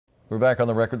We're back on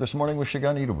the record this morning with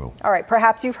Segun Idowu. All right,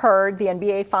 perhaps you've heard the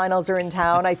NBA Finals are in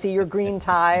town. I see your green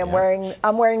tie. I'm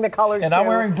wearing the colors and too. I'm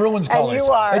wearing Bruins colors. And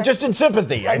you are. And just in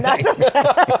sympathy, I think.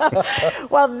 Okay.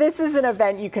 Well, this is an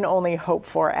event you can only hope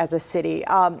for as a city.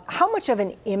 How much of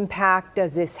an impact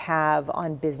does this have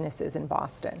on businesses in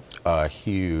Boston? A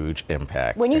huge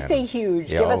impact. When you say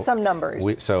huge, give us some numbers.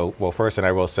 Well, first, and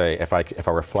I will say, if I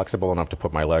were flexible enough to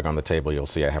put my leg on the table, you'll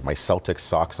see I have my Celtics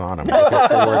socks on. I'm looking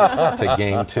forward to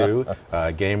Game 2.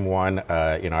 Game 1,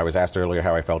 I was asked earlier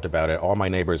how I felt about it. All my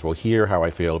neighbors will hear how I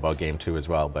feel about Game 2 as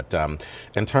well. But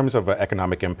in terms of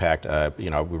economic impact, we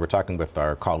were talking with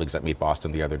our colleagues at Meet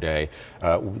Boston the other day.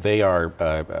 They are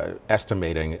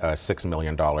estimating a $6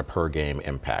 million per game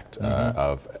impact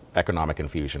of economic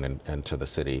infusion into the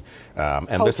city. And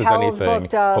hotels, this is anything,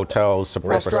 hotels,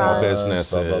 support for small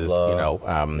businesses, blah,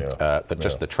 blah, blah.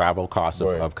 Just the travel costs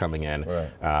of coming in.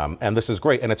 Right. And this is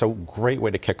great, and it's a great way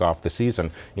to kick off the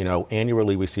season.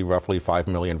 Annually we see roughly 5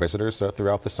 million visitors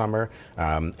throughout the summer.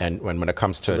 And when it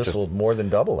comes to this will more than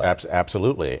double that.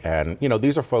 Absolutely. And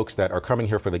these are folks that are coming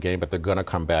here for the game, but they're going to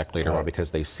come back later on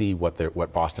because they see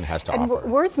what Boston has to offer.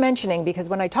 And worth mentioning, because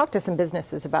when I talk to some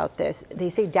businesses about this, they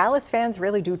say Dallas fans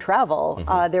really do travel.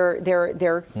 They're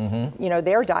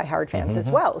diehard fans as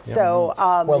well. So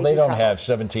they don't have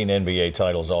 17 NBA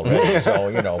titles already, so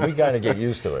we got to get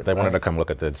used to it. They wanted to come look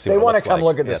at the ceiling. They want to come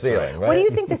look at the ceiling. Right? What do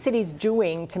you think the city's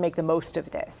doing to make the most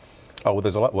of this? Oh, well,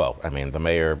 there's a lot. Well, the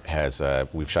mayor has,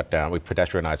 we've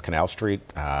pedestrianized Canal Street,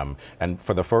 and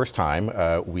for the first time,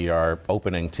 we are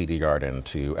opening TD Garden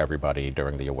to everybody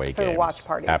during the away games. For the watch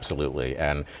parties. Absolutely.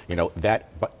 And, that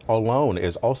alone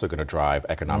is also going to drive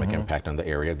economic impact in the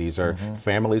area. These are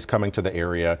families coming to the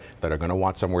area that are going to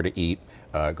want somewhere to eat,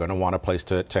 going to want a place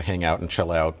to hang out and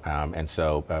chill out. And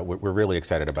so we're really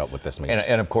excited about what this means.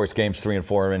 And of course, games 3 and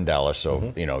 4 are in Dallas,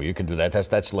 so, you can do that.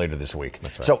 That's later this week.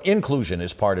 That's right. So inclusion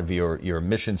is part of your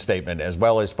mission statement as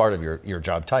well as part of your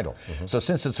job title. So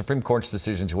since the Supreme Court's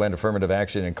decision to end affirmative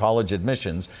action in college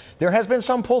admissions, there has been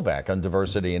some pullback on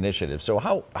diversity initiatives. So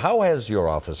how has your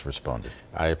office responded?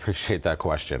 I appreciate that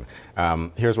question.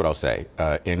 Here's what I'll say.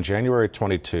 In January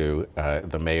 22,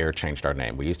 the mayor changed our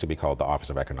name. We used to be called the Office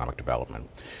of Economic Development.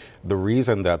 The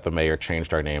reason that the mayor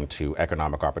changed our name to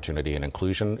Economic Opportunity and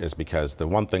Inclusion is because the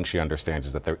one thing she understands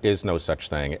is that there is no such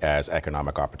thing as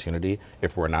economic opportunity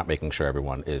if we're not making sure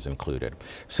everyone is included.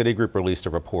 Citigroup released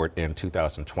a report in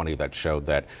 2020 that showed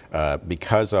that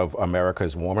because of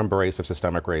America's warm embrace of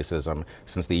systemic racism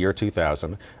since the year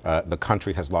 2000, the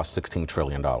country has lost $16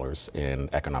 trillion in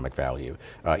economic value.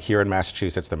 Here in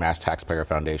Massachusetts, the Mass Taxpayer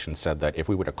Foundation said that if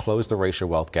we were to close the racial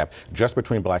wealth gap just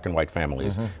between black and white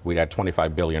families, we'd add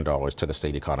 $25 billion to the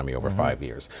state economy over 5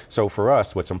 years. So for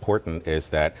us, what's important is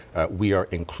that we are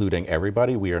including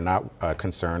everybody. We are not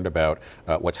concerned about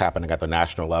what's happening at the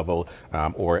national level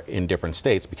or in different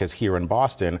states, because here in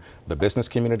Boston, the business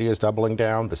community is doubling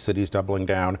down, the city's doubling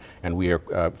down, and we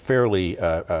are fairly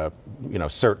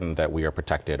certain that we are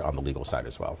protected on the legal side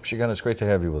as well. Segun, it's great to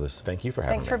have you with us. Thank you for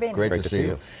having me. Thanks for being here. Great to see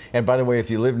you. And by the way, if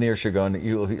you live near Segun,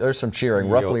 there's some cheering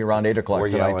roughly around 8 o'clock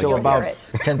tonight till about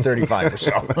 10:35 or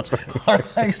so. Our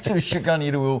thanks to Segun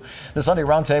Idowu. The Sunday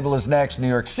Roundtable is next. New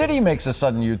York City makes a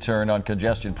sudden U-turn on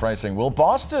congestion pricing. Will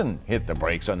Boston hit the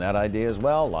brakes on that idea as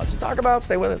well? Lots to talk about.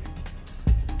 Stay with it.